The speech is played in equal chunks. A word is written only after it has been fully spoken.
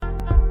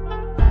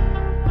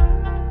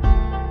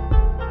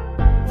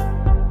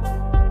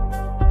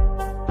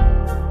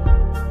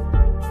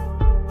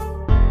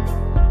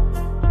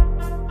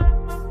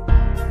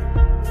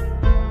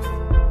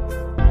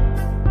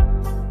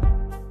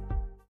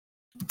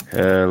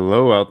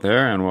Hello out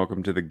there, and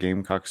welcome to the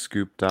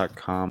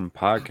GamecockScoop.com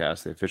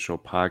podcast, the official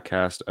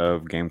podcast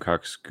of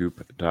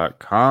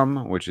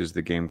GamecockScoop.com, which is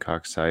the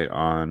Gamecock site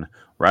on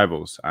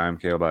Rivals. I'm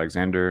Caleb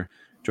Alexander,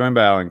 joined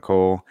by Alan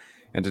Cole,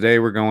 and today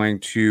we're going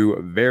to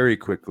very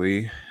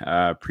quickly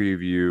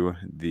preview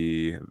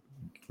the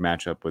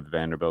matchup with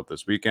Vanderbilt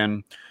this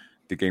weekend.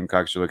 The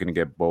Gamecocks are looking to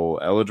get bowl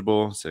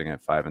eligible, sitting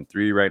at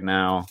 5-3 right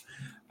now.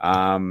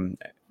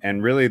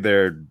 And really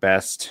their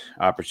best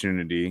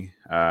opportunity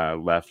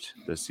left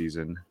this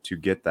season to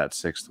get that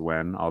sixth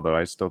win, although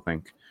I still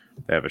think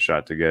they have a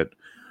shot to get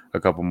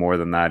a couple more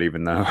than that,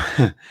 even though,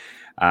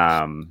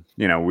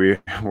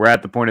 we're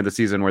at the point of the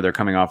season where they're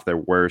coming off their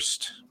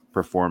worst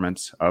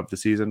performance of the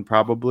season,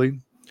 probably.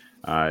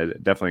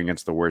 Definitely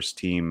against the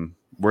worst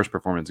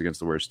performance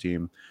against the worst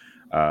team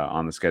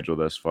on the schedule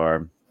thus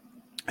far.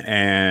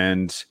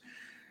 And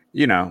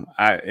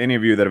any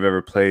of you that have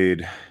ever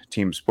played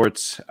team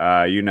sports,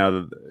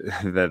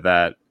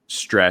 that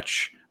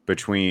stretch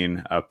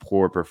between a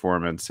poor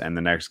performance and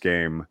the next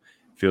game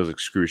feels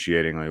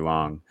excruciatingly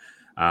long.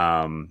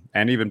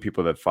 And even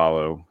people that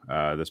follow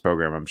this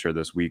program, I'm sure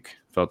this week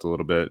felt a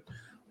little bit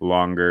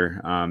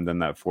longer than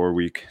that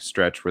 4-week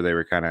stretch where they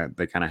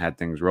kind of had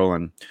things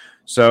rolling.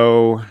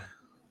 So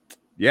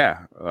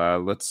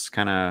let's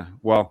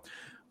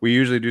we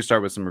usually do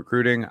start with some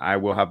recruiting. I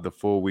will have the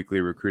full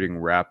weekly recruiting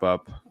wrap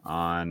up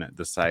on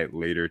the site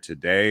later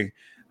today,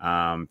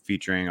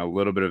 featuring a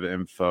little bit of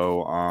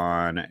info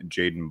on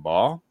Jaden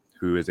Ball,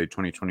 who is a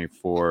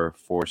 2024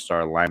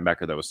 four-star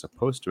linebacker that was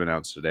supposed to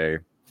announce today,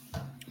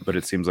 but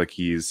it seems like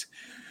he's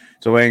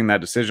delaying that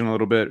decision a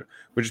little bit,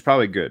 which is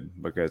probably good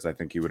because I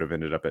think he would have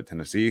ended up at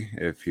Tennessee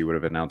if he would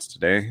have announced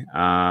today.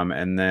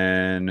 And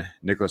then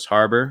Nicholas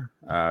Harbor,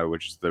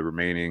 which is the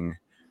remaining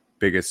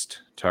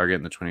biggest target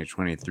in the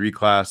 2023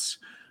 class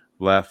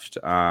left,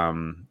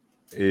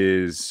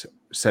 is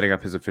setting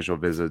up his official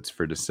visits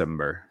for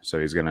December. So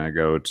he's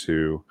gone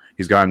to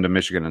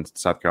Michigan and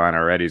South Carolina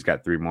already. He's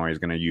got 3 more. He's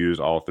going to use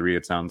all 3,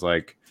 it sounds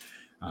like,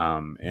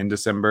 in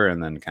December,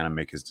 and then kind of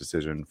make his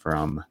decision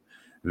from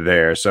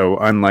there. So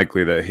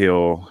unlikely that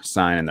he'll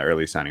sign in the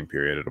early signing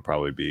period. It'll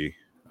probably be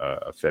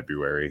a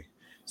February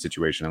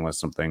situation unless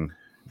something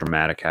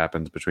dramatic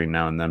happens between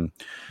now and then.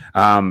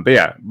 But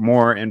yeah,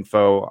 more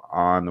info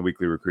on the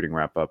weekly recruiting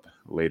wrap up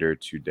later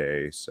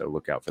today. So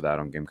look out for that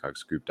on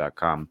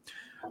GamecockScoop.com.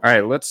 All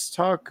right, let's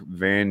talk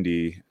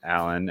Vandy,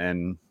 Alan.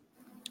 And,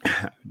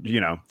 there's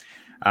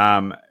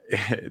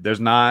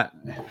not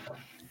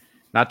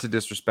to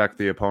disrespect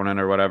the opponent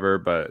or whatever,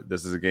 but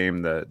this is a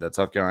game that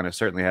South Carolina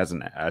certainly has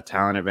a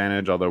talent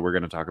advantage, although we're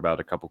going to talk about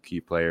a couple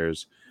key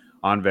players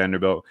on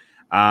Vanderbilt.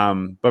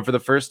 But for the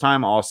first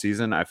time all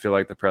season, I feel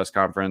like the press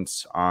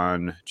conference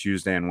on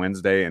Tuesday and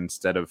Wednesday,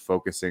 instead of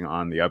focusing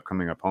on the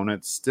upcoming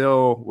opponents,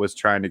 still was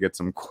trying to get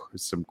some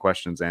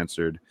questions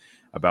answered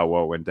about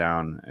what went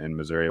down in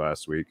Missouri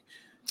last week.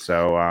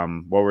 So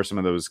what were some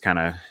of those kind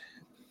of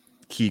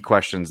key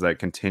questions that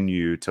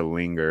continue to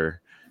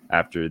linger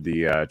after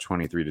the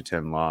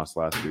 23-10 loss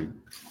last week?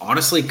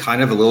 Honestly,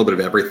 kind of a little bit of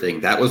everything.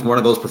 That was one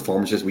of those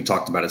performances we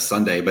talked about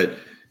Sunday, but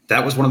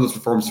that was one of those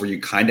performances where you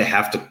kind of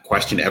have to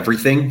question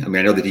everything. I mean,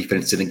 I know the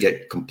defense didn't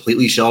get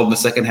completely shelled in the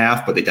second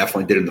half, but they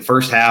definitely did in the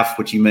first half,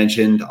 which you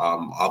mentioned.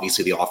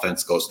 Obviously, the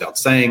offense goes without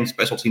saying.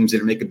 Special teams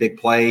didn't make a big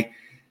play.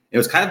 It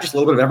was kind of just a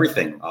little bit of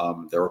everything.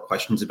 There were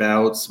questions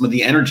about some of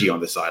the energy on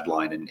the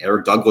sideline, and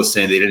Eric Douglas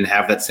saying they didn't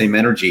have that same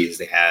energy as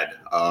they had.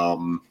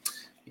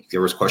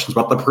 There was questions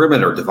about the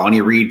perimeter.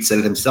 Devontae Reed said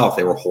it himself.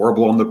 They were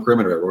horrible on the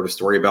perimeter. I wrote a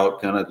story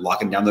about kind of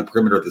locking down the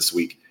perimeter this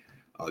week.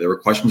 There were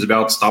questions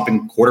about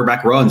stopping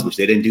quarterback runs, which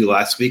they didn't do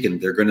last week, and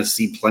they're going to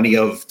see plenty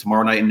of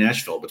tomorrow night in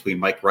Nashville between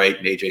Mike Wright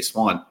and A.J.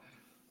 Swan.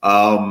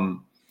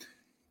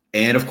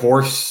 And, of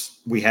course,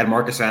 we had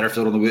Marcus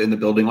Satterfield in the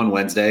building on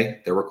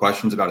Wednesday. There were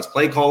questions about his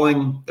play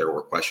calling. There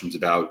were questions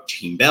about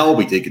Jaheim Bell.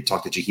 We did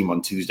talk to Jaheim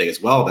on Tuesday as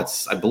well.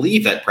 I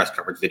believe that press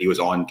coverage video is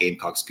on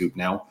Gamecock Scoop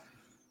now.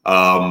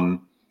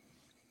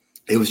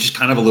 It was just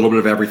kind of a little bit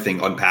of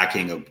everything,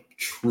 unpacking a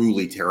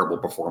truly terrible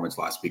performance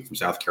last week from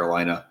South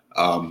Carolina.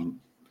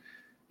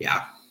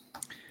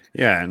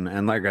 Yeah,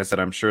 and like I said,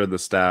 I'm sure the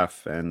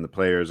staff and the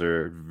players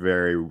are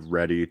very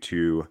ready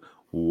to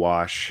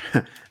wash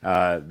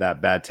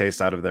that bad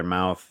taste out of their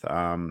mouth,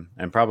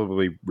 and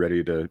probably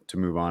ready to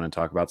move on and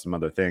talk about some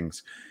other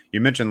things. You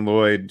mentioned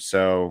Lloyd,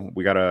 so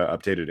we got an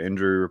updated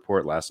injury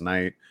report last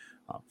night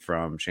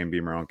from Shane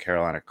Beamer on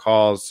Carolina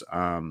Calls.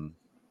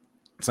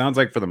 Sounds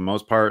like for the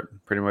most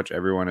part, pretty much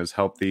everyone is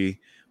healthy,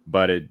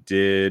 but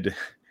it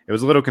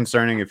was a little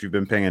concerning if you've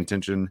been paying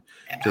attention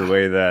to the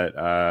way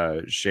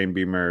that Shane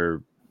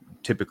Beamer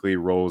typically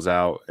rolls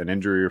out an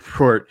injury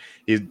report.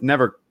 He's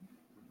never,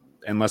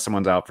 unless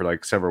someone's out for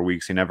like several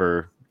weeks, he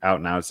never out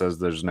and out says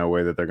there's no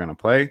way that they're going to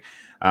play.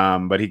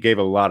 But he gave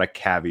a lot of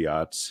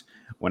caveats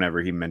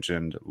whenever he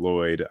mentioned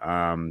Lloyd.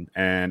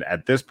 And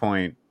at this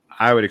point,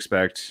 I would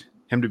expect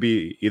him to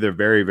be either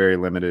very, very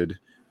limited,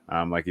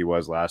 like he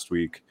was last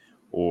week,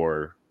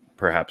 or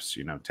perhaps,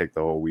 take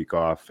the whole week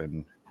off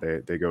and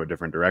they go a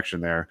different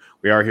direction there.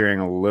 We are hearing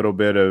a little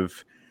bit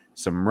of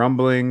some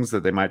rumblings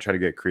that they might try to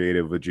get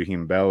creative with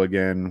Jaheim Bell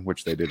again,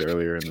 which they did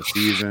earlier in the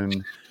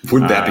season.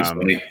 Wouldn't that be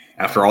funny?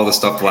 After all the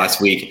stuff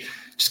last week,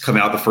 just come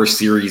out the first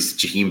series,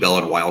 Jaheim Bell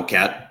and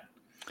Wildcat.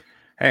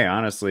 Hey,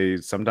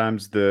 honestly,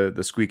 sometimes the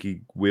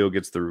squeaky wheel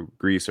gets the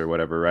grease or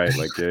whatever, right?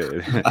 Like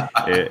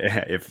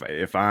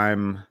if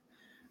I'm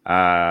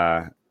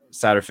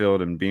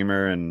Satterfield and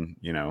Beamer and,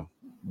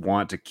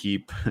 want to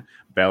keep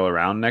Bell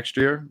around next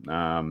year,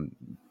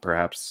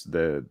 perhaps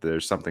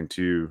there's something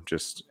to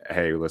just,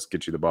 hey, let's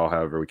get you the ball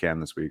however we can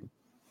this week.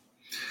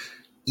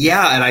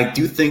 Yeah, and I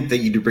do think that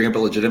you do bring up a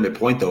legitimate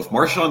point, though. If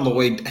Marshawn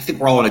Lloyd, I think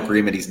we're all in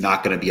agreement he's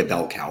not going to be a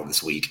bell cow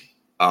this week.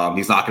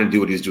 He's not going to do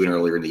what he was doing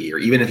earlier in the year.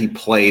 Even if he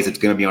plays, it's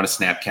going to be on a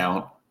snap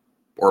count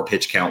or a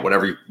pitch count,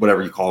 whatever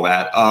you call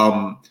that.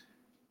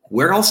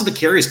 Where else are the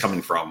carries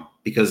coming from?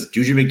 Because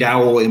Juju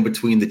McDowell in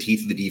between the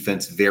teeth of the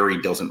defense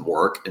doesn't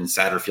work, and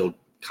Satterfield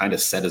kind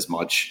of said as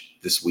much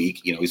this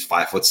week. He's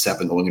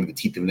 5'7" going into the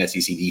teeth of an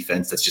SEC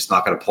defense that's just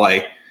not going to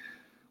play.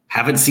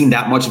 Haven't seen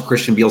that much of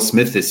Christian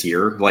Beal-Smith this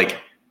year.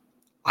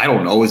 I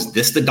don't know. Is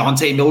this the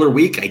Dante Miller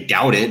week? I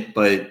doubt it,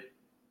 but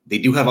they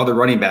do have other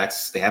running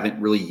backs they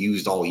haven't really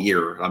used all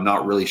year. I'm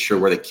not really sure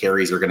where the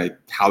carries are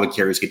how the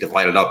carries get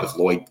divided up if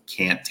Lloyd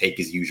can't take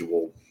his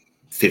usual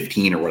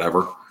 15 or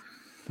whatever.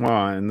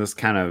 Well, and this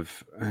kind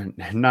of,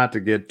 not to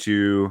get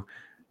too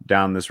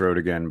down this road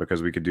again,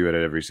 because we could do it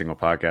at every single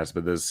podcast,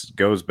 but this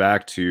goes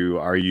back to,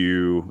 are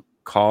you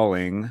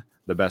calling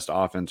the best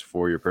offense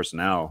for your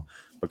personnel?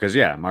 Because,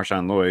 yeah,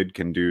 Marshawn Lloyd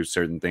can do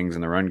certain things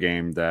in the run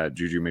game that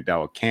Juju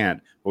McDowell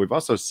can't. But we've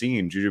also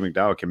seen Juju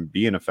McDowell can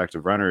be an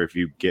effective runner if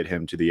you get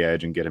him to the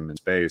edge and get him in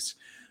space.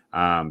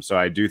 So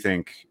I do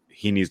think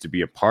he needs to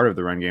be a part of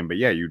the run game. But,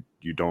 yeah, you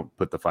don't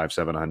put the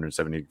 5'7",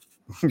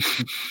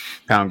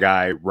 170-pound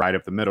guy right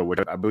up the middle,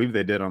 which I believe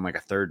they did on like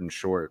a 3rd and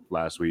short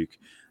last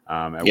week.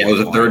 It was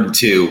a 3rd and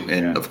 2.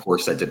 And, of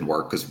course, that didn't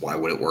work because why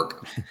would it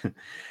work?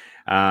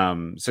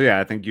 So yeah,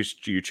 I think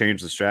you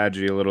change the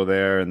strategy a little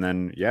there, and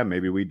then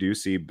maybe we do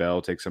see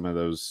Bell take some of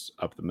those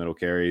up the middle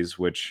carries,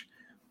 which,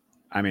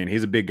 I mean,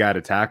 he's a big guy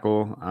to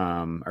tackle.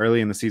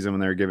 Early in the season when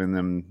they were giving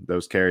them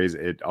those carries,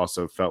 it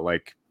also felt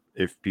like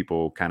if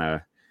people kind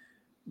of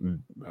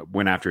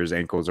went after his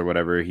ankles or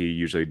whatever, he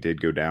usually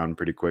did go down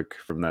pretty quick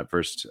from that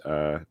first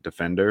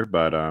defender.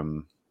 But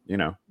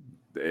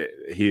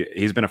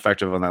he's been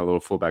effective on that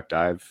little fullback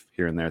dive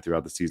here and there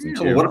throughout the season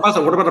too. What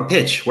about a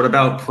pitch? What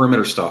about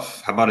perimeter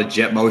stuff? How about a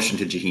jet motion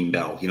to Jaheim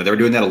Bell? They were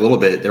doing that a little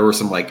bit. There were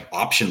some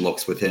option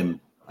looks with him,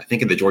 I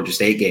think in the Georgia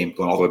State game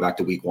going all the way back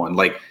to week 1.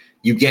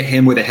 You get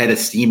him with a head of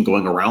steam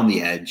going around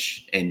the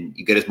edge and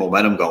you get his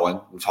momentum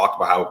going. We've talked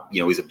about how,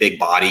 he's a big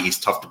body. He's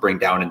tough to bring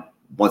down. And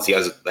once he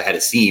has the head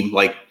of steam,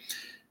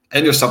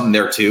 and there's something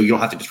there too. You don't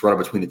have to just run it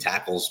between the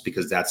tackles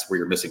because that's where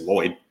you're missing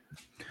Lloyd.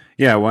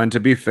 Yeah. Well, and to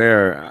be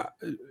fair,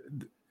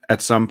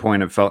 at some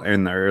point, it felt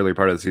in the early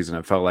part of the season,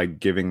 it felt like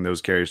giving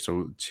those carries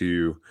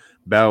to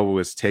Bell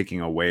was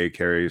taking away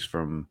carries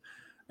from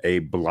a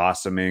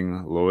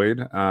blossoming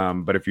Lloyd.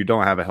 But if you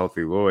don't have a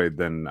healthy Lloyd,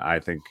 then I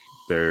think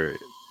there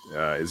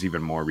is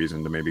even more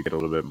reason to maybe get a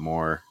little bit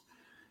more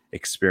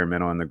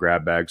experimental in the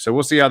grab bag. So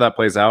we'll see how that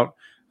plays out.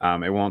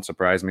 It won't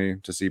surprise me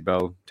to see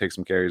Bell take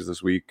some carries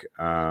this week,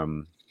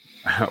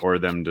 or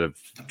them to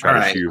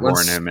try to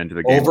shoehorn him into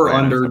the game. Over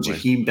under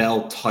Jaheim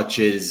Bell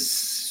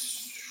touches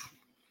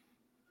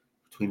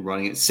between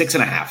running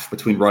 6.5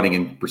 between running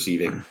and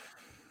receiving.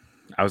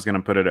 I was going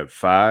to put it at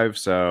 5.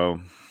 So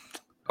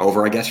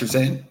over, I guess you're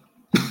saying.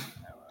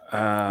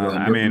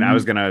 I mean, I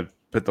was going to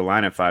put the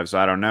line at 5, so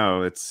I don't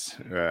know. It's.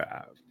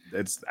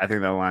 I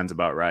think that line's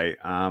about right.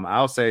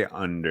 I'll say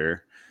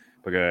under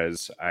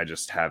because I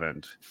just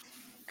haven't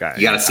gotten.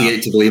 You got to see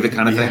it to believe it,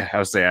 kind of thing. I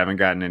would say I haven't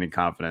gotten any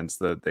confidence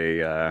that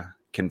they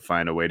can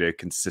find a way to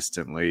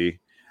consistently.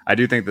 I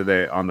do think that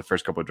they on the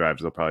first couple of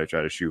drives they'll probably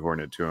try to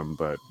shoehorn it to him,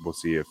 but we'll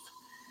see if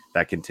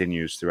that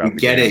continues throughout.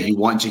 Get it? You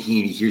want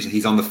Jaheim?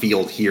 He's on the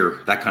field here,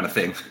 that kind of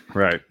thing.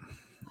 Right.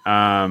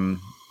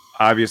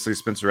 Obviously,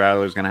 Spencer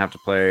Rattler is going to have to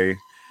play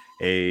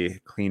a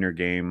cleaner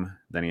game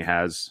than he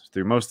has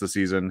through most of the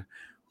season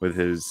with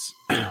his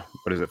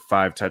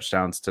 5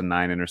 touchdowns to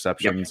 9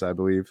 interceptions, I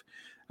believe.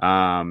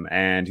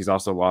 And he's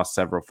also lost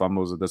several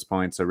fumbles at this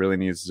point, so really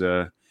needs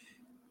to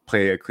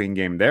play a clean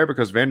game there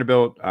because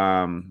Vanderbilt,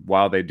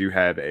 while they do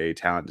have a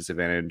talent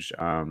disadvantage,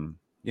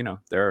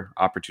 they're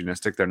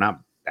opportunistic. They're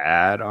not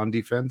bad on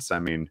defense. I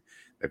mean,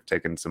 they've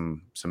taken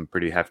some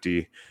pretty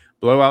hefty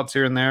blowouts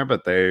here and there,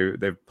 but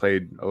they've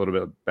played a little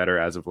bit better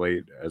as of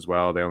late as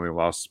well. They only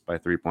lost by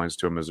 3 points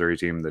to a Missouri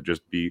team that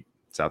just beat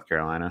South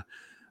Carolina.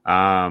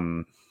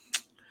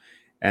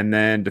 And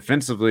then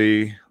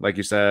defensively, like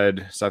you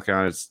said, South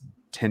Carolina's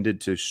tended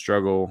to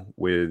struggle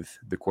with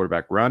the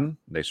quarterback run.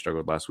 They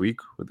struggled last week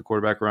with the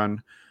quarterback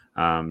run.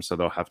 So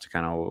they'll have to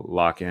kind of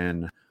lock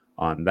in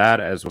on that,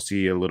 as we'll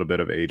see a little bit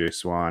of AJ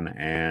Swan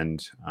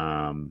and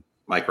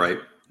Mike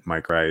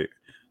Wright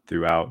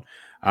throughout.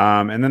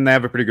 And then they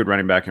have a pretty good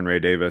running back in Ray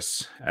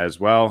Davis as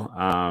well.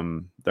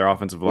 Their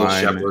offensive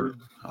line Shepard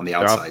on the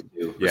outside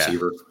too,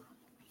 receiver.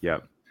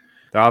 Yep.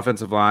 Their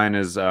offensive line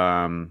is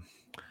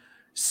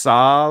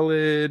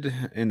solid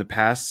in the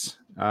pass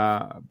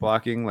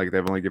blocking. Like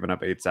they've only given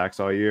up 8 sacks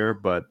all year,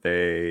 but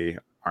they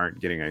aren't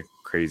getting a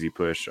crazy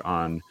push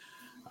on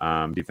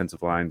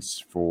defensive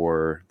lines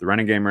for the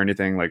running game or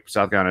anything. Like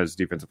South Carolina's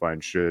defensive line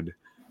should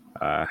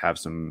have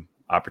some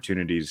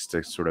opportunities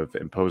to sort of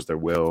impose their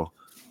will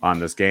on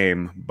this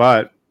game,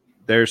 but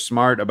they're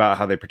smart about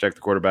how they protect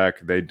the quarterback.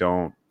 They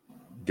don't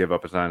give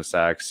up a ton of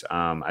sacks.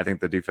 I think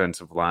the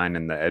defensive line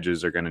and the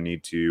edges are going to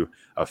need to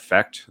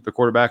affect the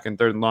quarterback in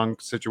third and long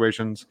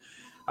situations.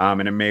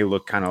 And it may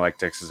look kind of like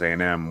Texas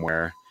A&M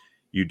where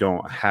you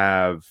don't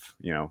have,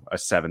 a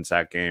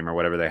 7-sack game or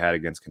whatever they had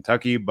against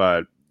Kentucky.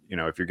 But,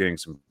 if you're getting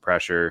some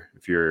pressure,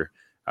 if you're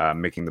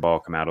making the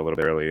ball come out a little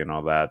bit early and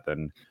all that,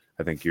 then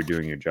I think you're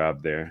doing your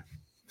job there.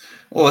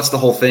 Well, that's the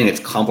whole thing. It's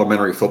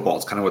complementary football.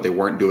 It's kind of what they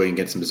weren't doing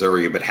against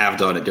Missouri, but have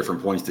done at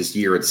different points this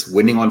year. It's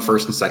winning on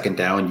first and second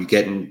down. You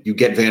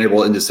get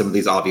Vanderbilt into some of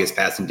these obvious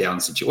passing down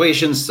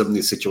situations, some of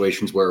these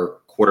situations where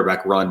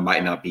quarterback run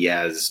might not be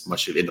as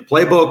much in the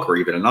playbook or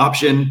even an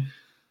option.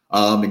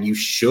 And you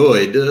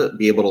should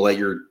be able to let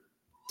your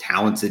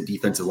talented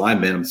defensive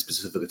linemen, I'm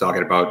specifically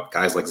talking about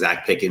guys like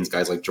Zach Pickens,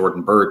 guys like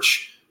Jordan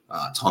Birch,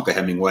 Tonka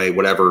Hemingway,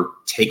 whatever,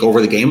 take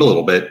over the game a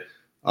little bit.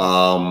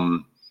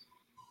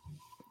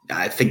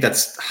 I think I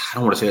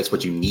don't want to say that's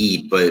what you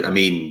need, but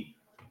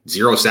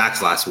 0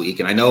 sacks last week.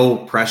 And I know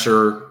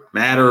pressure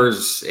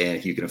matters, and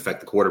if you can affect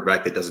the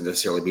quarterback, that doesn't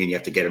necessarily mean you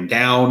have to get him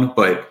down,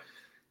 but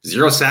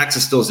 0 sacks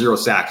is still 0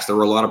 sacks. There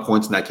were a lot of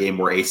points in that game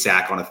where a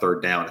sack on a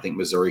third down. I think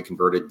Missouri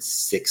converted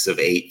 6 of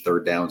 8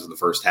 third downs in the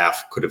first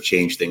half. Could have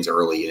changed things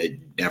early, and it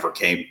never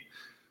came.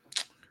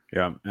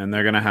 Yeah, and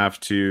they're going to have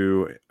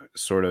to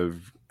sort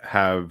of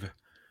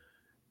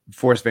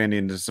force Vandy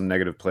into some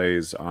negative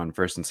plays on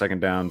first and second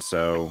down.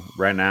 So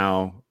right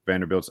now,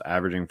 Vanderbilt's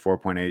averaging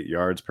 4.8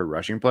 yards per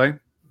rushing play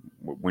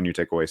when you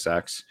take away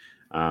sacks,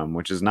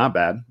 which is not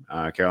bad.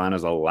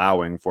 Carolina's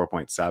allowing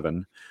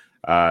 4.7.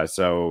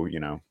 So,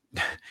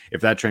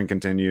 if that trend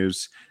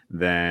continues,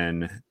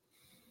 then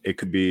it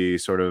could be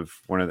sort of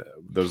one of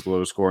those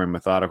low-scoring,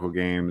 methodical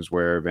games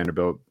where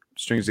Vanderbilt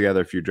strings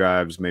together a few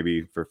drives,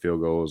 maybe for field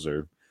goals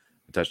or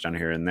a touchdown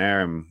here and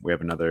there, and we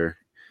have another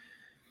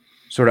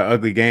sort of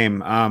ugly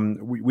game.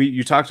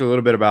 You talked a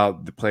little bit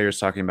about the players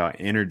talking about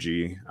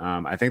energy.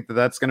 I think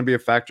that's going to be a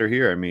factor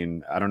here.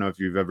 I don't know if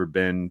you've ever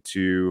been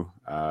to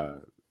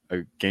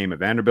a game at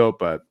Vanderbilt,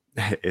 but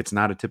it's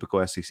not a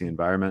typical SEC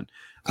environment.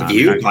 Have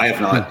you? I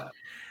have not.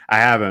 I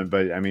haven't,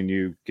 but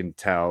you can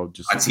tell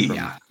just I've seen,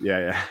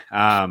 yeah.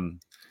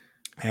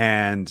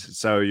 And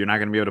so you're not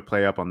going to be able to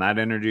play up on that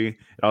energy.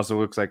 It also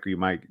looks like we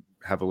might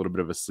have a little bit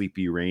of a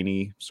sleepy,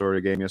 rainy sort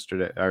of game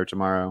yesterday or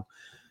tomorrow.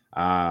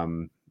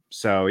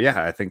 So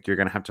yeah, I think you're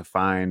going to have to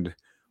find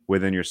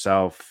within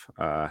yourself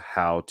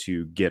how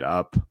to get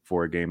up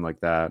for a game like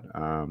that.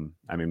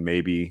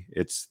 Maybe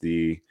it's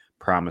the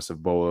promise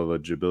of bowl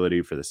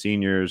eligibility for the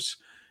seniors.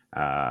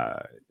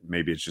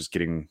 Maybe it's just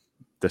getting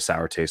the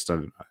sour taste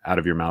out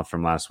of your mouth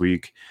from last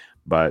week.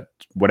 But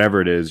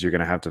whatever it is, you're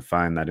going to have to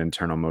find that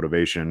internal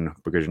motivation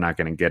because you're not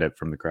going to get it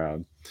from the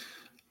crowd.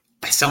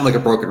 I sound like a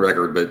broken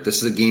record, but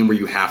this is a game where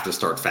you have to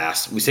start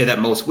fast. We say that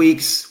most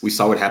weeks. We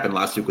saw what happened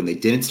last week when they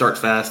didn't start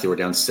fast. They were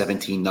down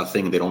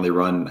 17-0. They'd only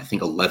run, I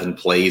think, 11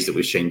 plays. That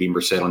was Shane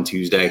Beamer said on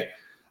Tuesday.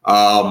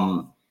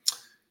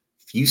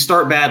 If you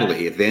start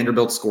badly, if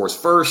Vanderbilt scores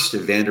first,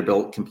 if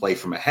Vanderbilt can play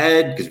from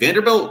ahead, because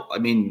Vanderbilt,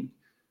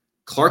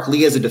 Clark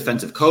Lee as a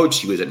defensive coach,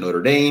 he was at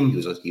Notre Dame. He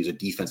was a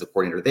defensive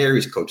coordinator there.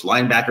 He's coached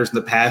linebackers in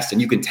the past.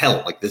 And you can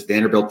tell, this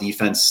Vanderbilt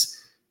defense,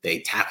 they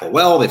tackle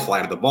well. They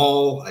fly to the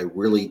ball. I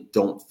really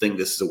don't think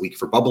this is a week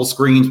for bubble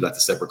screens, but that's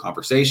a separate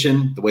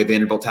conversation, the way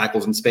Vanderbilt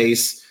tackles in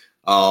space.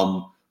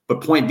 But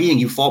point being,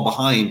 you fall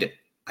behind.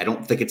 I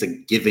don't think it's a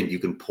given you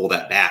can pull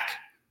that back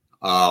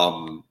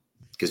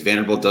because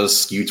Vanderbilt does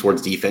skew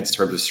towards defense in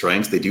terms of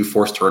strengths. They do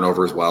force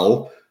turnover as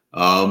well.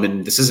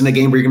 And this isn't a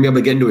game where you're going to be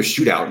able to get into a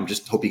shootout and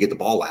just hope you get the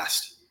ball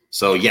last.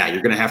 So, yeah,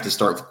 you're going to have to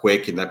start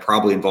quick, and that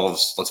probably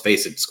involves, let's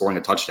face it, scoring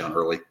a touchdown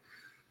early.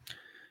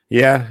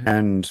 Yeah,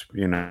 and,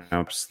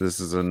 this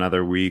is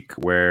another week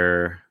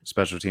where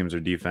special teams or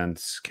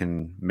defense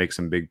can make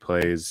some big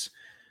plays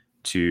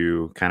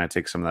to kind of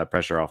take some of that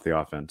pressure off the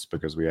offense,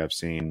 because we have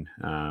seen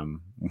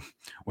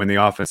when the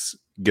offense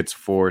gets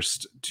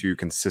forced to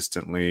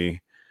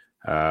consistently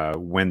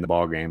win the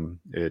ball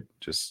game, it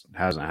just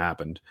hasn't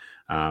happened.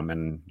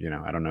 And,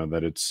 I don't know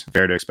that it's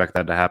fair to expect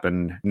that to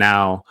happen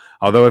now.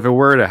 Although if it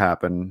were to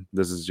happen,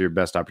 this is your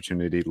best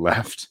opportunity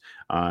left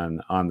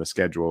on the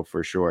schedule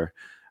for sure.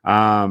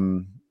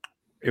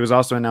 It was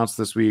also announced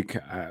this week,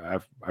 I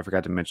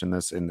forgot to mention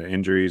this in the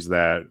injuries,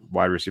 that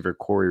wide receiver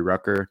Corey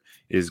Rucker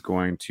is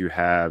going to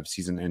have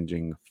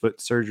season-ending foot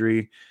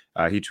surgery.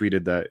 He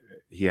tweeted that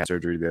he had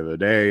surgery the other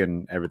day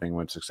and everything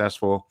went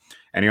successful.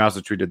 And he also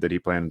tweeted that he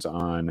plans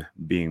on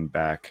being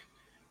back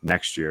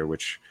next year,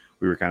 which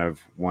we were kind of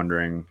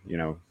wondering,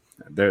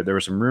 there were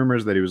some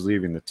rumors that he was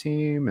leaving the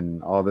team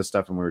and all this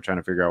stuff, and we were trying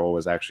to figure out what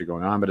was actually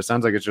going on. But it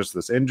sounds like it's just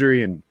this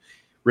injury, and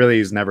really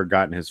he's never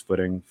gotten his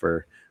footing,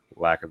 for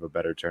lack of a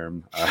better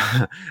term.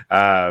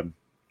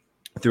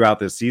 throughout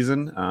this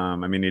season. I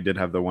mean, he did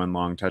have the one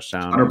long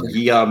touchdown.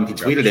 He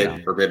tweeted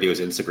it, or maybe it was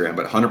Instagram,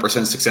 but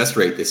 100% success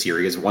rate this year.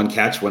 He has one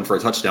catch, one for a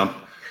touchdown.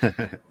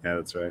 Yeah,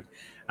 that's right.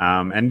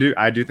 And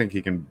I do think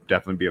he can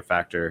definitely be a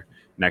factor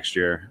next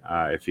year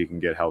if he can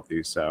get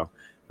healthy. So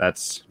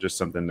that's just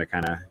something to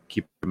kind of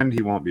keep in mind.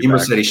 He won't be Beamer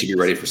back. said he should be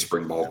ready for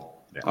spring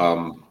ball.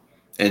 Yeah.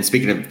 And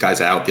speaking of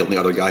guys out, the only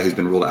other guy who's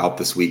been ruled out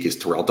this week is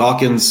Terrell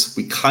Dawkins.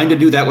 We kind of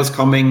knew that was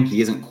coming.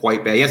 He isn't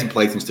quite bad. He hasn't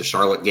played since the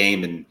Charlotte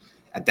game. And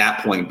at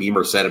that point,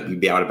 Beamer said he'd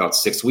be out about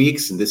 6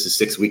 weeks. And this is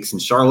 6 weeks in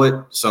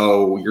Charlotte.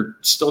 So you're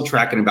still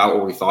tracking about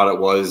where we thought it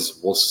was.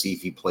 We'll see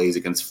if he plays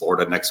against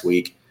Florida next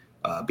week.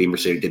 Beamer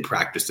said he did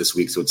practice this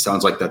week. So it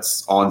sounds like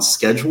that's on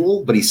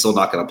schedule, but he's still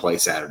not going to play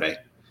Saturday.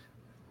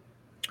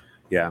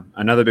 Yeah.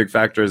 Another big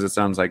factor is it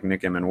sounds like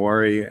Nick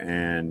Emenwari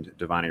and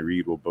Devontae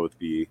Reed will both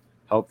be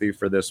healthy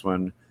for this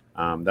one.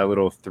 That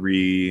little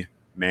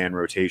 3-man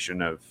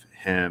rotation of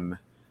him,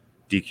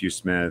 DQ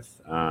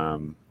Smith,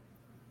 and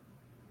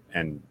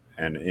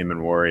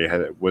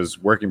Emenwari was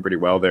working pretty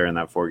well there in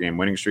that 4-game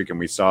winning streak. And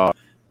we saw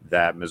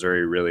that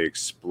Missouri really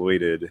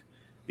exploited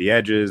the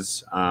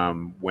edges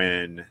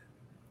when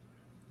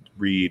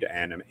Reed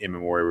and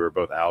Emenwari were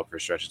both out for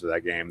stretches of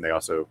that game. They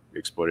also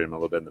exploited him a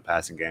little bit in the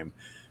passing game.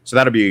 So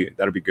that'll be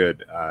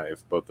good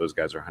if both those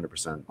guys are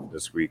 100%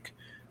 this week.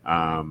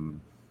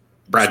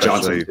 Brad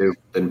Johnson too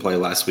didn't play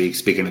last week.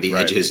 Speaking of the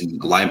edges and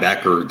the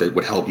linebacker that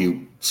would help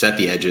you set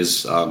the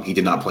edges, he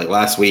did not play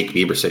last week.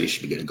 Bieber said he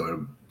should be going to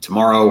go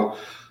tomorrow.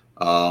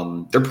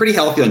 They're pretty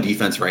healthy on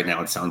defense right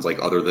now, it sounds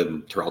like, other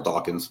than Terrell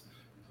Dawkins.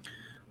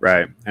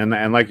 Right.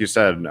 And like you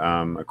said,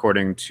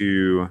 according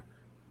to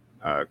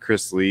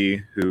Chris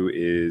Lee, who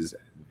is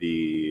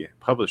the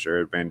publisher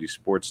at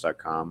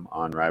VandySports.com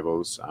on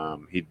Rivals,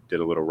 he did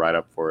a little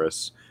write-up for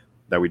us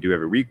that we do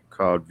every week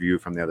called View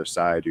from the Other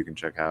Side. You can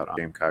check out on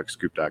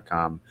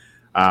GamecockScoop.com.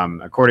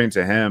 According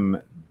to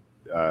him,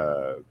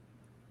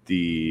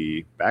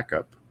 the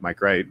backup,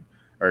 Mike Wright,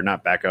 or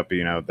not backup, the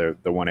 1A,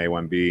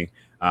 1B,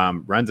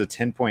 runs a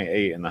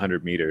 10.8 in the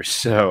 100 meters.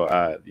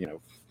 So,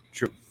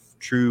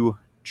 true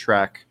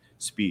track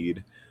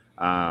speed.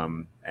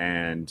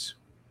 And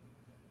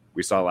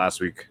we saw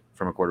last week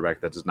from a quarterback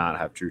that does not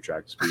have true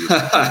track speed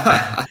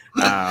that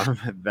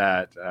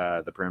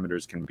the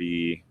perimeters can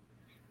be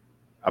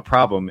a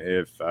problem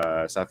if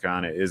South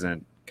Carolina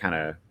isn't kind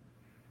of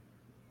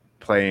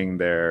playing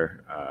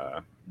their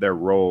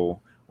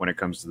role when it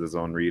comes to the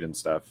zone read and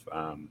stuff.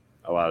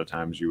 A lot of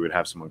times you would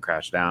have someone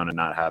crash down and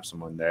not have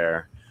someone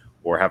there,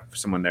 or have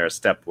someone there a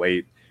step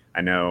late.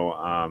 I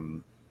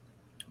know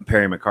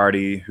Perry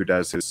McCarty, who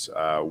does his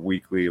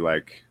weekly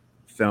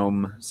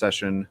film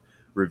session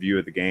review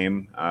of the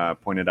game,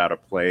 pointed out a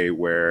play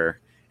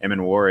where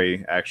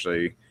Emenwari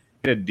actually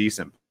hit a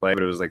decent play,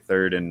 but it was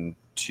 3rd and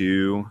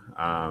 2.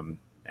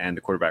 And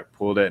the quarterback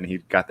pulled it, and he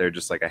got there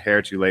just a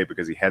hair too late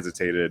because he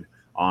hesitated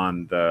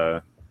on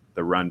the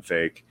run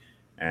fake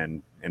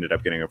and ended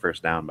up getting a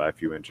first down by a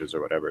few inches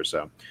or whatever.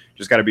 So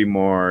just got to be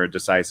more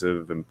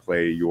decisive and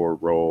play your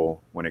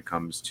role when it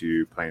comes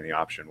to playing the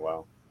option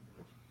well.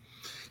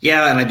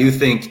 Yeah, and I do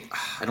think,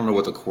 I don't know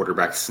what the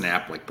quarterback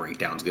snap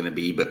breakdown is going to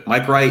be, but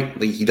Mike Wright,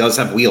 he does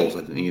have wheels.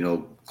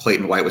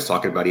 Clayton White was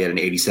talking about he had an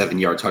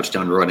 87-yard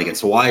touchdown run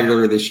against Hawaii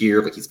earlier this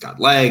year. He's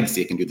got legs.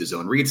 He can do the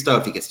zone read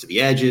stuff. He gets to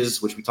the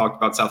edges, which we talked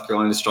about South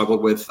Carolina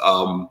struggled with.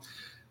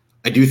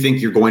 I do think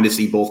you're going to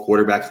see both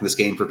quarterbacks in this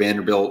game for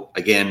Vanderbilt.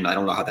 Again, I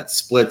don't know how that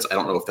splits. I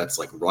don't know if that's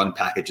run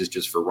packages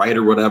just for Wright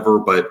or whatever,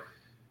 but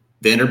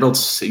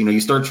Vanderbilt's,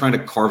 you start trying to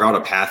carve out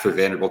a path for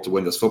Vanderbilt to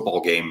win this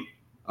football game.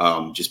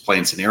 Just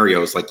playing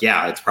scenarios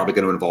it's probably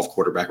going to involve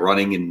quarterback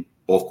running and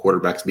both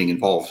quarterbacks being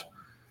involved.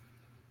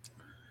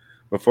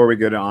 Before we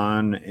get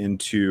on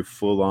into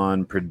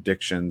full-on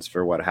predictions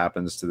for what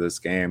happens to this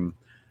game,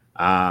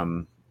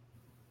 how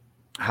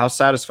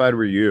satisfied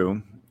were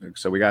you?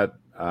 So we got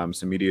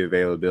some media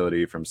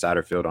availability from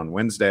Satterfield on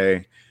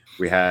Wednesday.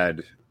 We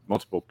had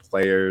multiple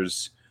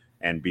players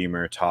and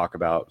Beamer talk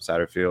about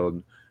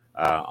Satterfield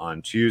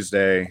on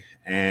Tuesday.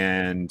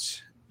 And,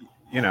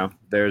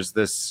 there's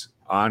this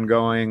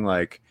ongoing,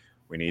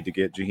 we need to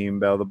get Jaheim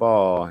Bell the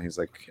ball. He's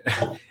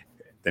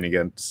then he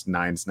gets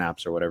 9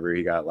 snaps or whatever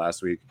he got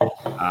last week.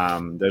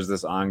 There's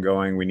this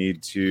ongoing, we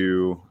need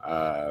to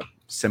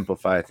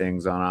simplify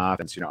things on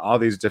offense, all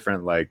these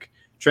different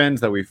trends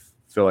that we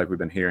feel like we've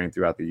been hearing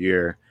throughout the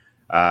year.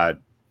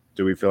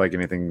 Do we feel like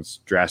anything's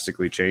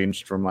drastically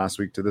changed from last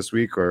week to this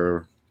week,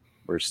 or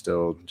we're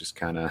still just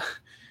kind of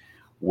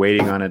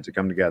waiting on it to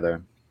come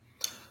together?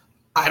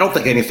 I don't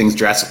think anything's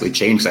drastically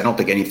changed. I don't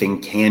think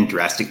anything can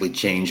drastically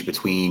change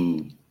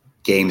between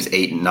games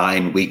 8 and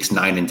 9, weeks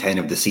 9 and 10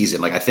 of the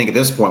season. I think at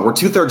this point, we're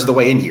 2/3 of the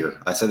way in here.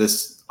 I said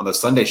this on the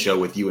Sunday show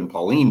with you and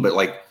Pauline, but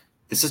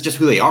this is just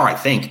who they are, I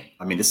think.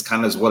 I mean, this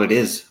kind of is what it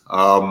is.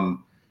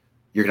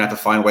 You're going to have to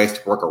find ways to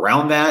work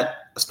around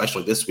that,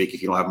 especially this week.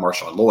 If you don't have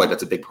Marshawn Lloyd,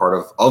 that's a big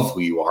part of who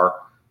you are.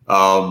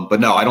 But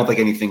no, I don't think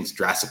anything's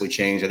drastically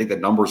changed. I think the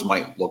numbers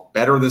might look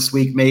better this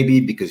week, maybe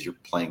because you're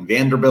playing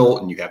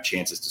Vanderbilt and you have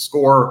chances to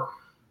score.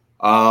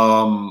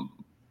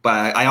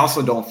 But I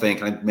also don't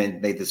think, and I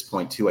made this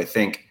point too, I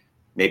think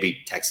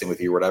maybe texting with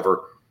you or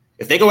whatever,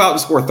 if they go out and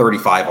score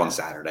 35 on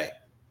Saturday,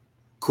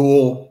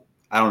 cool.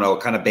 I don't know,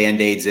 it kind of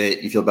band-aids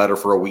it. You feel better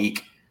for a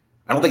week.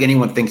 I don't think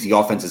anyone thinks the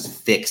offense is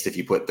fixed if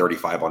you put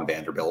 35 on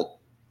Vanderbilt,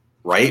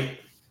 right?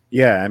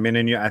 Yeah, I mean,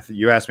 and you asked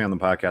me on the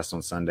podcast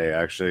on Sunday,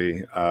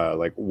 actually,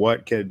 like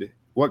what could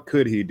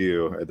he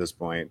do at this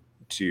point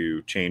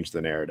to change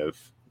the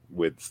narrative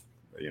with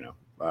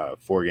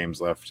 4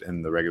 games left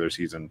in the regular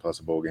season plus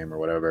a bowl game or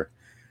whatever.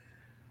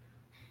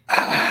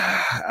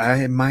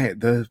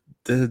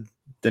 The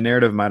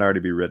narrative might already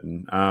be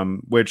written,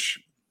 which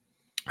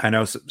I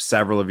know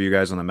several of you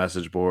guys on the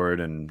message board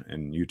and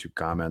YouTube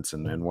comments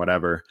and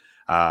whatever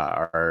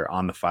are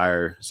on the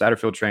fire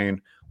Satterfield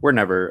train. We're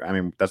never, I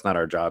mean, that's not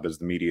our job as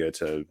the media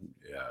to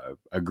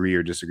agree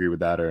or disagree with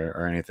that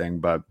or anything.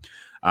 But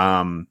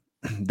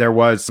there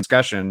was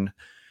discussion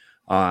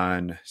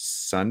on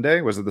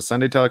Sunday. Was it the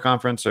Sunday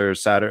teleconference or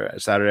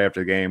Saturday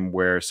after the game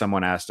where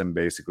someone asked him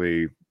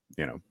basically,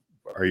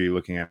 are you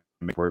looking at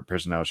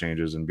personnel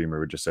changes? And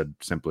Beamer just said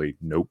simply,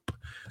 nope.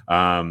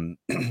 And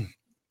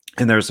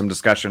there was some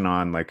discussion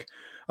on like,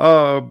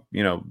 oh,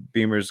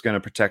 Beamer's going to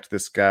protect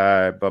this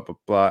guy, blah, blah,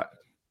 blah.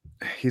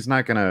 He's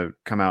not going to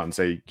come out and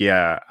say,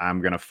 yeah, I'm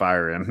going to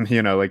fire him.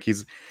 Like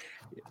if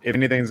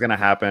anything's going to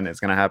happen, it's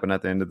going to happen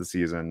at the end of the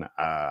season.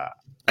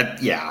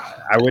 Yeah.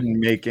 I wouldn't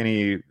make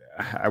any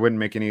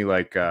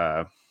like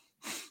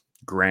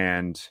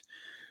grand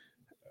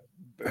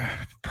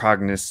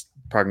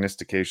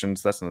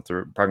prognostications. That's not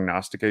the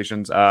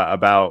prognostications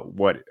about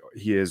what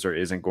he is or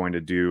isn't going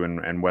to do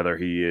and whether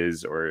he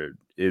is or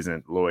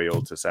isn't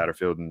loyal to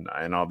Satterfield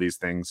and all these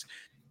things.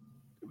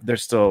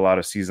 There's still a lot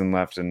of season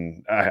left,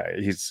 and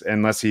he's,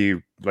 unless he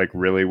like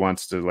really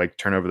wants to like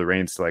turn over the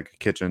reins to like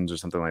Kitchens or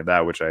something like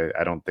that, which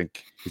I don't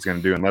think he's going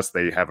to do unless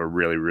they have a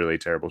really, really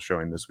terrible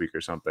showing this week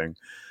or something.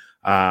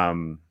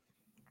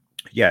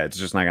 Yeah, it's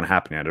just not going to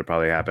happen yet. It'll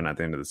probably happen at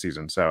the end of the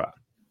season. So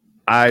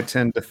I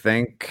tend to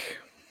think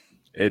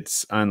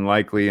it's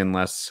unlikely,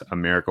 unless a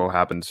miracle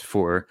happens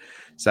for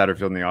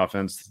Satterfield in the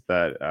offense,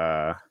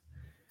 that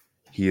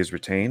he is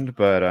retained.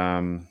 But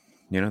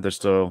there's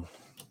still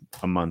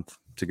a month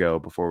to go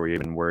before we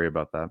even worry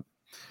about that.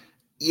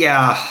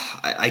 Yeah,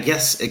 I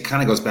guess it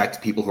kind of goes back to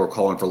people who are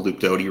calling for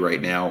Luke Doty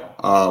right now.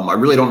 I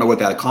really don't know what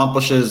that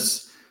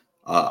accomplishes.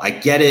 I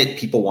get it.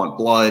 People want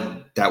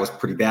blood. That was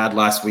pretty bad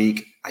last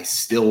week. I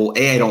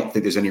don't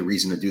think there's any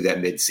reason to do that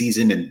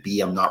mid-season. And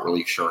B, I'm not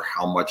really sure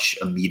how much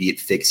immediate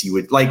fix you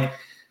would like.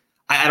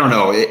 I don't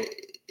know.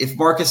 If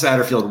Marcus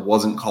Satterfield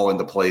wasn't calling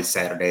the plays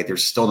Saturday, they're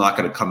still not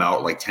going to come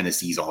out like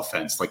Tennessee's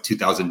offense, like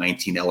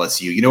 2019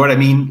 LSU. You know what I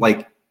mean?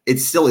 Like, it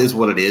still is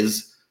what it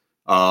is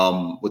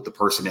with the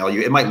personnel.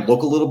 It might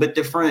look a little bit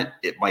different.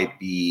 It might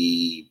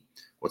be,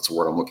 what's the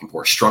word I'm looking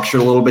for? Structured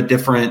a little bit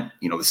different,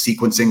 the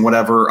sequencing,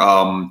 whatever.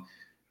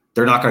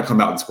 They're not going to come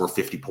out and score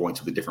 50 points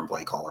with a different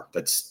play caller.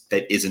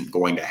 That isn't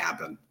going to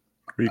happen.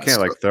 You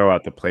can't like throw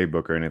out the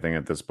playbook or anything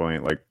at this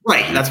point. Like,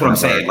 right. That's what I'm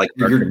saying. Like,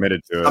 you're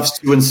committed to it. Stuff's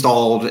too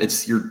installed.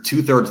 You're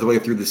 2/3 of the way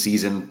through the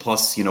season,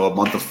 plus, a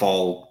month of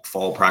fall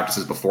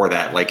practices before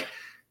that. Like,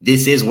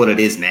 this is what it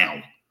is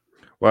now.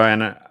 Well,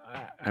 and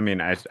I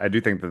mean, I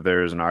do think that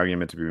there is an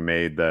argument to be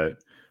made that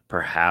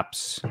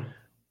perhaps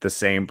the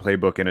same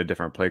playbook in a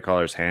different play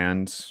caller's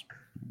hands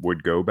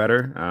would go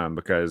better.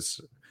 Because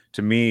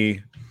to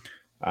me,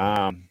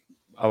 a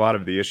lot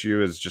of the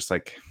issue is just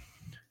like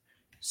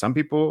some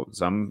people,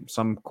 some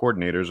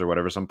coordinators or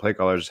whatever, some play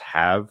callers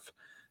have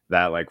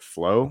that like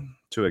flow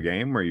to a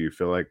game where you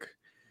feel like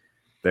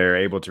they're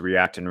able to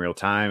react in real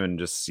time and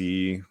just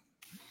see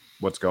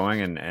what's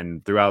going.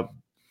 And throughout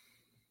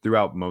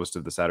most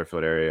of the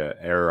Satterfield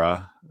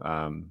era,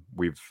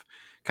 we've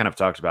kind of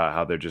talked about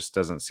how there just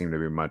doesn't seem to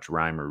be much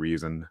rhyme or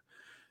reason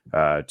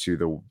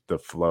to the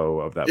flow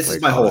of that. This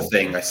is my whole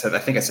thing. I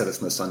think I said this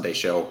in the Sunday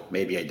show.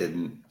 Maybe I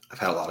didn't. I've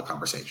had a lot of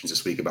conversations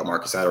this week about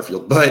Marcus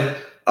Satterfield, but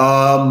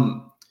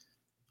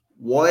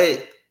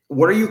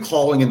what are you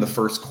calling in the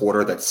first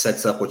quarter that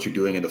sets up what you're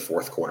doing in the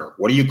fourth quarter?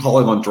 What are you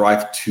calling on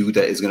drive 2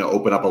 that is going to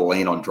open up a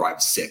lane on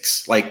drive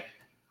 6? Like,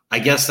 I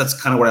guess that's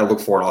kind of what I look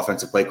for in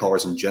offensive play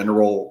callers in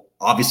general.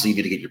 Obviously, you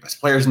need to get your best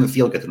players in the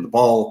field, get them the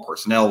ball,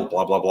 personnel,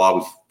 blah, blah, blah.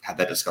 We've had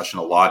that discussion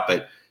a lot,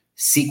 but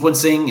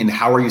sequencing and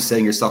how are you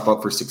setting yourself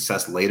up for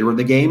success later in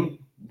the game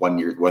when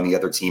the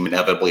other team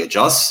inevitably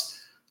adjusts?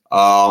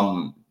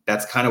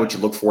 That's kind of what you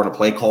look for in a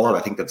play caller. I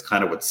think that's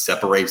kind of what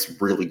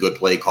separates really good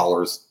play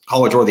callers,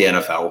 college or the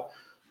NFL,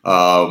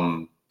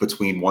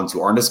 between ones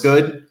who aren't as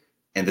good.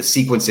 And the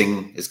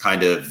sequencing is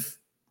kind of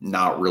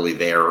not really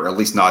there, or at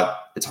least not.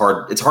 It's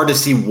hard to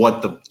see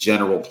what the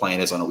general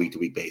plan is on a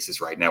week-to-week basis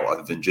right now,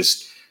 other than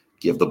just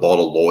give the ball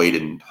to Lloyd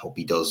and hope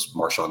he does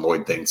Marshawn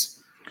Lloyd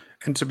things.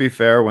 And to be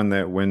fair,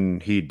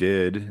 when he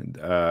did,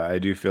 I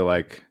do feel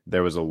like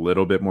there was a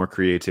little bit more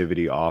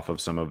creativity off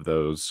of some of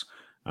those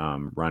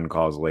run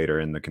calls later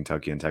in the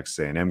Kentucky and Texas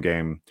A&M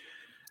game.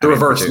 The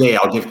reverse,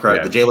 I'll give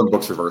credit. Yeah. The Jalen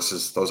Brooks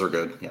reverses, those are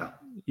good.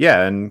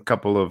 Yeah, and a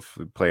couple of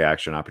play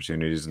action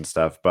opportunities and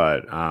stuff.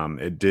 But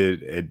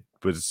it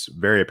was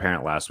very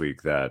apparent last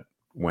week that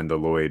when the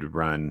Lloyd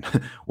run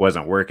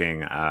wasn't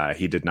working,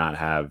 he did not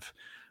have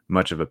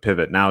much of a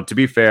pivot. Now, to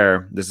be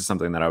fair, this is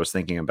something that I was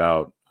thinking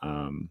about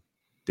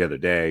the other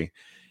day.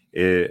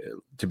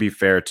 To be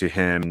fair to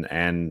him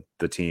and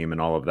the team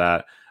and all of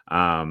that,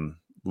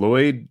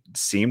 Lloyd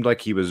seemed like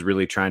he was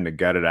really trying to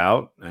gut it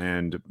out.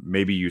 And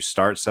maybe you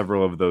start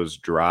several of those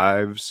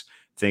drives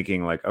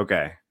thinking like,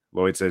 okay,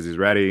 Lloyd says he's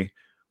ready.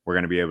 We're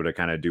going to be able to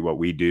kind of do what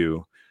we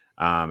do.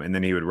 And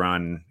then he would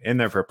run in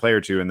there for a play or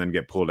two and then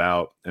get pulled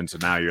out. And so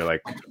now you're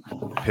like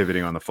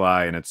pivoting on the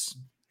fly and it's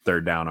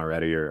third down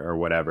already or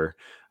whatever.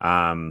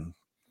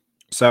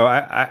 So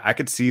I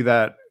could see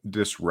that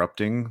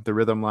disrupting the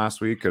rhythm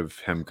last week of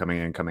him coming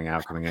in, coming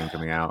out, coming in,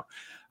 coming out.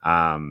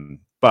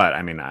 But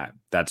I mean,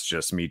 that's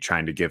just me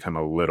trying to give him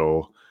a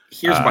little.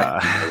 Here's my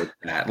thing with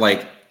that.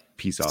 Like,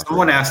 piece off.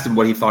 Someone asked him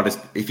what he thought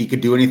if he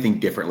could do anything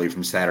differently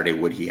from Saturday,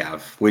 would he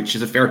have? Which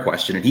is a fair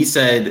question. And he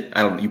said,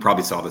 you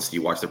probably saw this if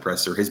you watched the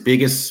presser. His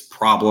biggest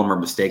problem or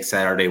mistake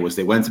Saturday was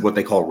they went to what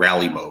they call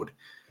rally mode.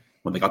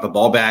 When they got the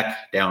ball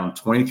back down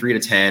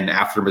 23-10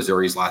 after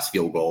Missouri's last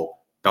field goal,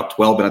 about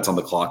 12 minutes on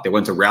the clock, they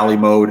went to rally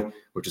mode,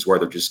 which is where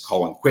they're just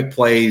calling quick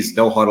plays,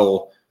 no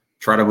huddle,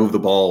 try to move the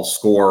ball,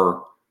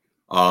 score.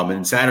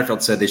 And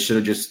Satterfield said they should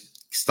have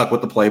just stuck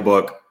with the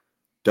playbook,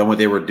 done what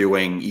they were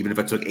doing. Even if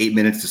it took 8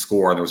 minutes to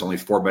score and there was only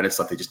 4 minutes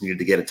left, they just needed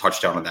to get a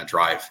touchdown on that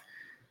drive.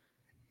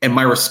 And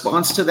my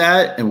response to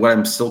that, and what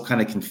I'm still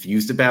kind of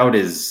confused about,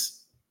 is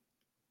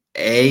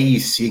you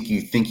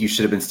think you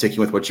should have been sticking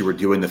with what you were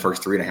doing the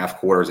first 3.5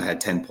 quarters and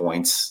had 10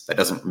 points. That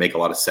doesn't make a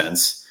lot of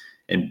sense.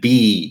 And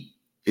B,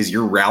 is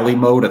your rally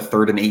mode a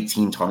 3rd and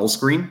 18 tunnel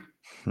screen?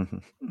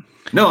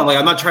 No,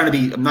 I'm not trying to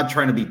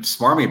be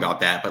smarmy about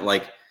that, but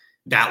like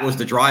that was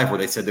the drive where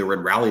they said they were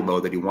in rally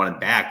mode that he wanted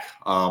back.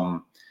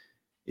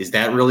 Is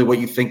that really what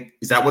you think?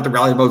 Is that what the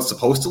rally mode is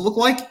supposed to look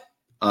like?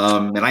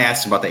 And I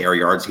asked him about the air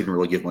yards. He didn't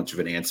really give much of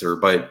an answer,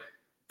 but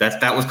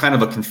that was kind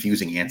of a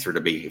confusing answer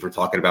to me. If we're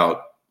talking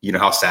about,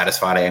 how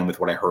satisfied I am with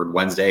what I heard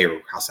Wednesday,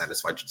 or how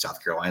satisfied should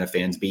South Carolina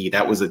fans be,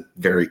 that was a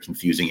very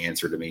confusing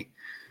answer to me.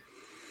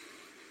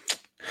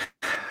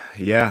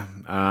 Yeah.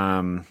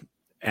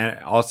 And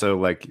also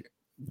like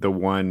the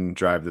one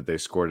drive that they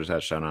scored a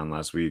touchdown on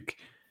last week,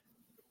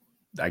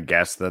 I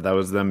guess that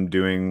was them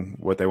doing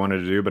what they wanted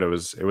to do, but it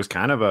was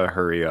kind of a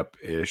hurry up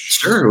ish.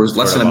 Sure. It was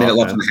less than a minute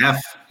left in the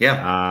half.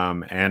 Yeah.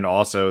 And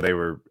also they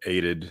were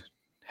aided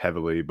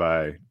heavily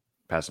by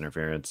pass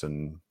interference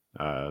and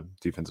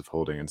defensive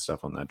holding and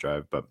stuff on that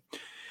drive. But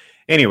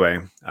anyway,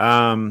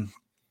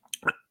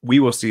 we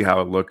will see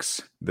how it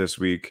looks this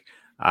week.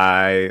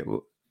 I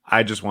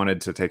just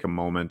wanted to take a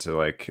moment to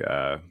like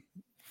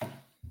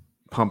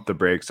pump the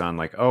brakes on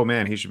like, oh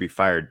man, he should be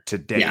fired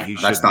today. Yeah,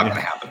 that's not going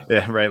to happen.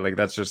 Yeah, right. Like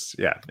that's just,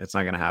 it's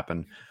not going to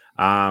happen.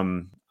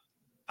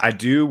 I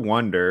do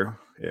wonder,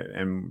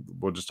 and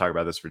we'll just talk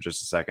about this for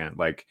just a second.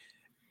 Like,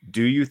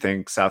 do you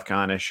think South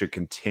Carolina should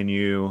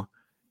continue,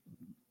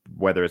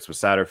 whether it's with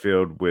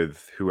Satterfield,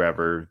 with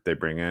whoever they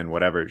bring in,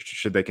 whatever,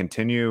 should they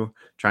continue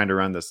trying to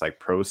run this like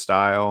pro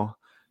style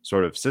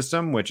sort of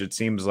system, which it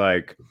seems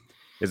like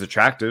is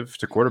attractive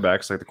to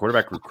quarterbacks? Like the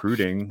quarterback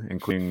recruiting,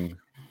 including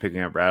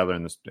picking up Rattler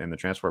in the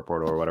transfer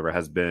portal or whatever,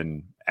 has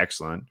been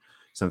excellent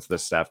since the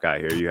staff got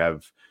here. You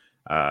have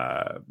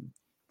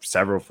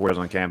several 4 years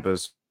on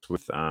campus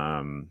with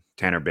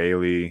Tanner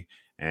Bailey,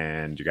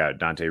 and you got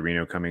Dante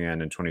Reno coming in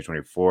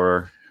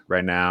 2024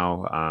 right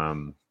now.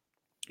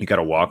 You got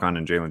a walk-on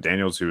in Jalen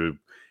Daniels, who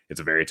is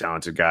a very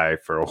talented guy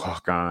for a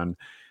walk-on.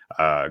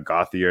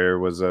 Gauthier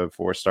was a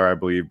 4-star, I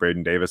believe.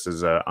 Braden Davis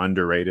is a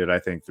underrated, I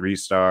think,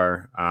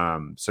 3-star.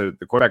 So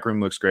the quarterback room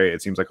looks great.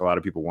 It seems like a lot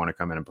of people want to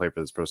come in and play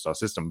for this pro-style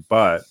system,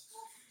 but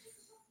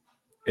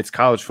it's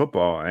college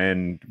football,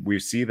 and we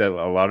see that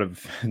a lot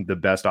of the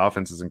best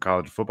offenses in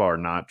college football are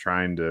not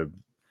trying to.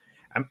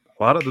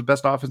 A lot of the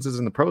best offenses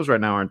in the pros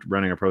right now aren't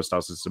running a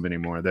pro-style system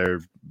anymore.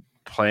 They're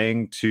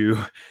playing to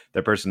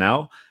their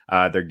personnel.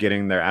 They're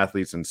getting their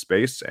athletes in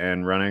space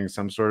and running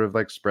some sort of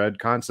like spread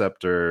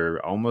concept or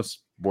almost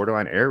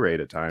borderline air raid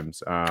at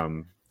times.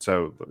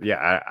 So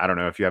yeah, I don't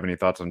know if you have any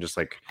thoughts on just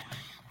like,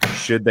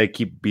 should they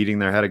keep beating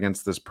their head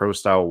against this pro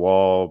style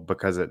wall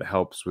because it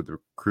helps with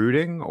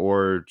recruiting,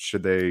 or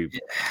should they?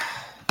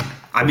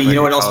 I mean, you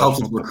know what else helps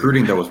with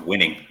recruiting though is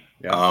winning.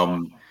 Yeah.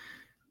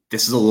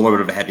 This is a little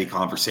bit of a heavy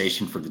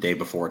conversation for the day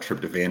before a trip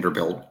to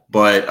Vanderbilt,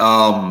 but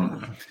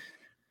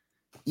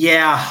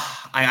yeah,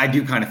 I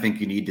do kind of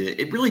think you need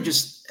to. It really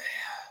just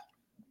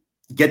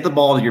get the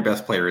ball to your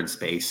best player in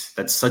space.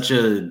 That's such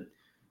a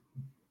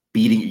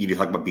beating. You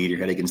talk about beating your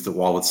head against the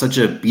wall. It's such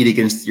a beat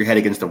against your head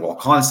against the wall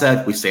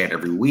concept. We say it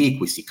every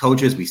week. We see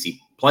coaches. We see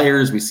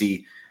players. We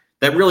see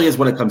that really is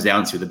what it comes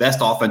down to. The best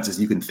offenses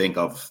you can think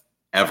of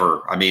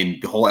ever. I mean,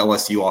 the whole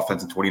LSU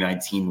offense in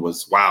 2019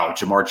 was, wow,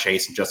 Jamar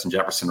Chase and Justin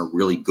Jefferson are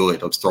really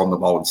good. Let's throw them the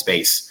ball in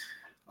space.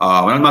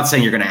 And I'm not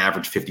saying you're going to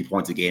average 50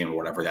 points a game or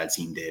whatever that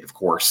team did, of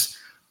course.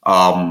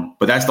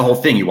 But that's the whole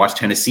thing. You watch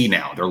Tennessee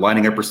now. They're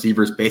lining up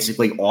receivers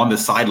basically on the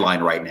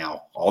sideline right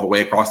now, all the way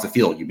across the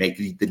field. You make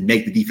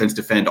the defense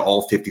defend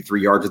all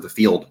 53 yards of the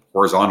field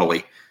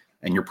horizontally.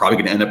 and you're probably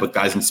going to end up with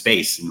guys in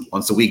space. And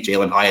once a week,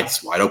 Jalen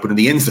Hyatt's wide open in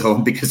the end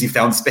zone because he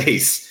found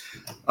space.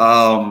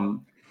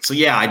 So,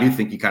 yeah, I do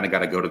think you kind of got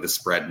to go to the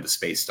spread and the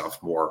space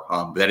stuff more.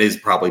 That is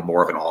probably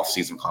more of an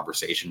off-season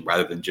conversation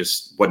rather than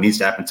just what needs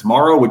to happen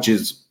tomorrow, which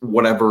is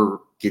whatever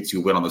gets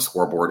you a win on the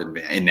scoreboard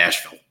in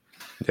Nashville.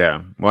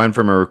 Yeah. Well, and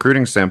from a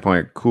recruiting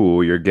standpoint,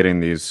 cool. You're getting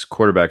these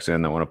quarterbacks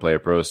in that want to play a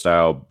pro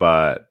style,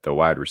 but the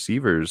wide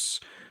receivers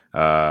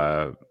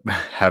have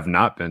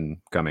not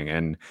been coming.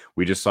 And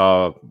we just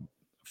saw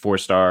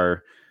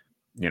 4-star,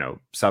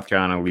 South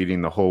Carolina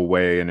leading the whole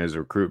way in his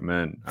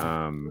recruitment.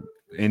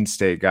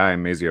 In-state guy,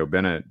 Mazio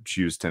Bennett,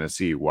 choose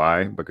Tennessee.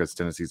 Why? Because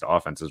Tennessee's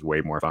offense is way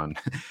more fun.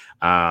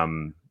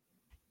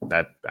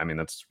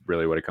 That's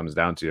really what it comes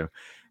down to.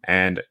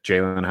 And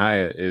Jalen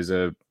Hyatt is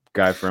a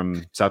guy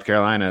from South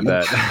Carolina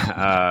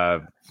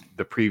that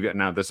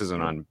now this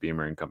isn't on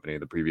Beamer and Company.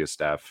 The previous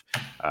staff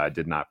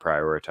did not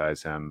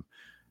prioritize him.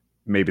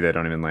 Maybe they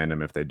don't even land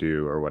him if they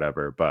do or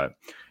whatever. But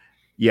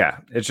yeah,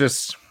 it's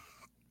just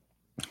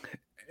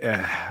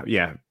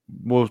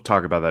we'll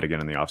talk about that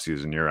again in the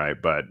offseason. You're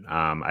right. But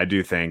I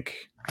do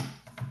think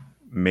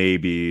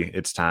maybe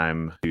it's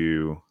time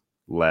to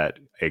let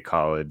a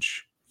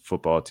college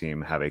football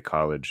team have a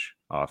college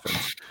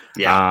offense.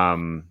 Yeah.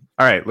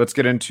 All right, let's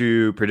get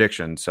into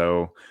predictions.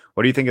 So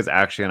what do you think is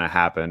actually going to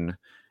happen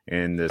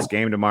in this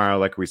game tomorrow?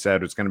 Like we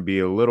said, it's going to be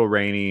a little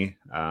rainy,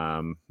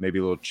 maybe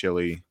a little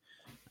chilly.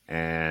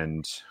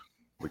 And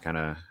we kind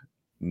of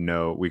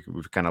know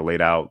we've kind of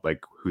laid out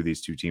like who these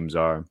two teams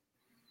are.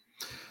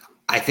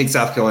 I think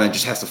South Carolina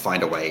just has to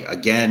find a way.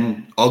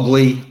 Again,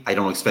 ugly. I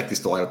don't expect this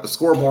to light up the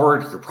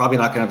scoreboard. You're probably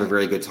not going to have a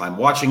very good time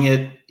watching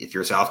it if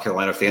you're a South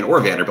Carolina fan or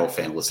a Vanderbilt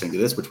fan listening to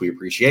this, which we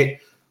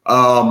appreciate.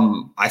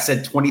 I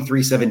said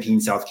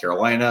 23-17 South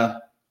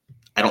Carolina.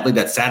 I don't think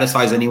that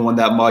satisfies anyone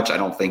that much. I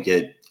don't think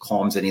it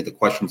calms any of the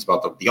questions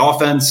about the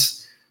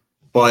offense.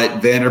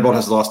 But Vanderbilt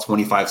has lost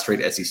 25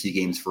 straight SEC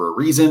games for a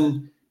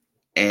reason.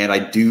 And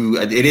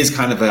it is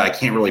kind of I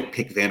can't really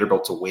pick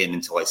Vanderbilt to win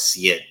until I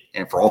see it.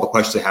 And for all the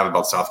questions I have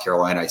about South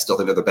Carolina, I still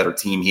think they're the better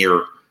team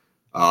here.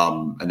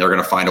 And they're going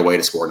to find a way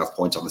to score enough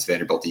points on this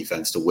Vanderbilt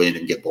defense to win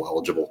and get bowl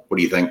eligible. What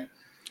do you think?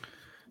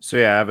 So,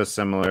 yeah, I have a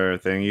similar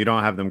thing. You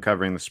don't have them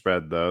covering the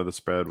spread, though. The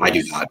spread was I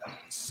do not.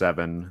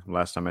 7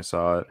 last time I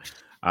saw it.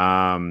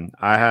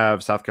 I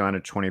have South Carolina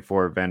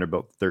 24,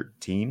 Vanderbilt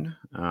 13.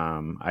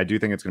 I do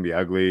think it's going to be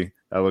ugly.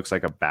 That looks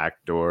like a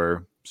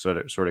backdoor sort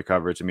of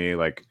cover to me,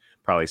 like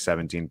probably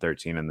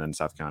 17-13, and then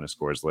South Carolina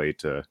scores late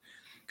to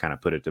kind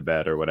of put it to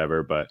bed or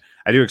whatever. But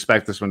I do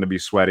expect this one to be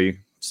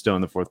sweaty still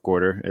in the fourth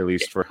quarter, at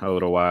least for a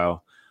little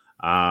while.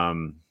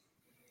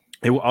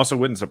 It also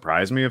wouldn't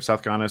surprise me if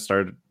South Carolina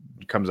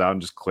comes out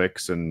and just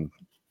clicks and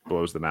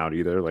blows them out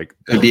either. Like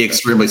it'd be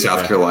extremely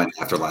South Carolina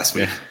after last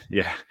week.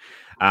 Yeah.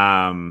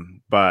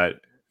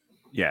 But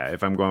yeah,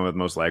 if I'm going with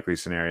most likely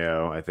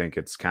scenario, I think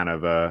it's kind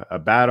of a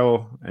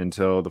battle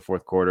until the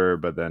fourth quarter,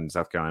 but then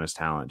South Carolina's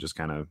talent just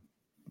kind of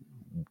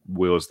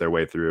wheels their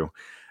way through.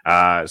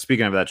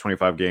 Speaking of that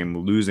 25 game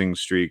losing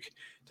streak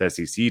to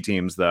SEC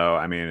teams, though,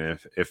 I mean,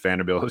 if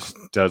Vanderbilt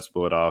does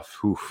pull it off,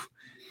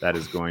 that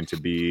is going to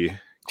be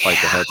quite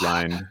the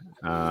headline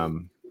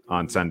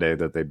on Sunday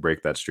that they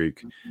break that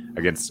streak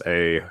against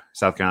a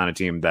South Carolina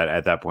team that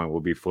at that point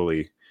will be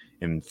fully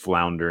in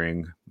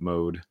floundering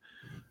mode.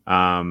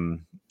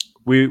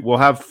 We will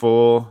have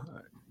full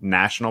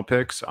national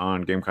picks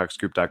on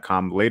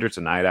GamecockScoop.com later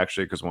tonight,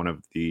 actually, because one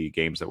of the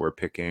games that we're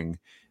picking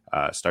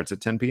starts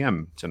at 10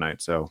 p.m.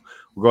 tonight. So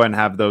we'll go ahead and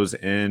have those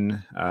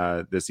in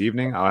this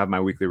evening. I'll have my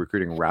weekly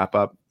recruiting wrap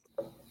up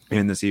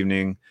in this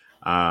evening.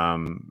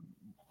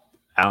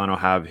 Alan will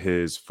have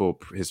his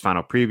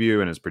final preview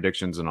and his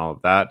predictions and all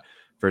of that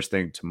first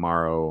thing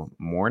tomorrow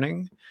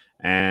morning.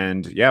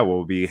 And yeah,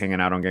 we'll be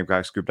hanging out on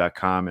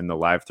GamecockScoop.com in the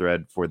live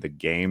thread for the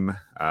game.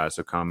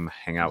 So come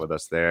hang out with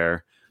us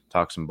there,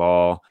 talk some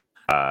ball,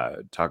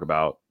 talk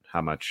about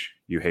how much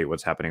you hate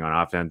what's happening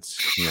on offense.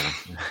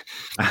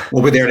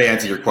 We'll be there to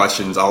answer your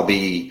questions. I'll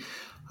be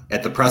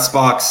at the press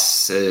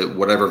box,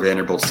 whatever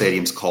Vanderbilt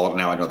Stadium's called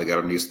now. I know they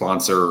got a new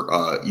sponsor.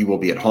 You will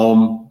be at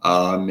home.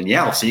 And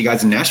yeah, I'll see you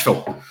guys in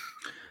Nashville.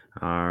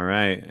 All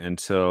right.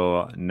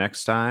 Until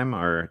next time,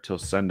 or till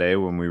Sunday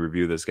when we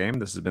review this game,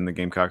 this has been the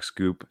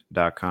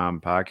GamecockScoop.com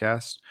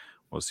podcast.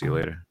 We'll see you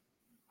later.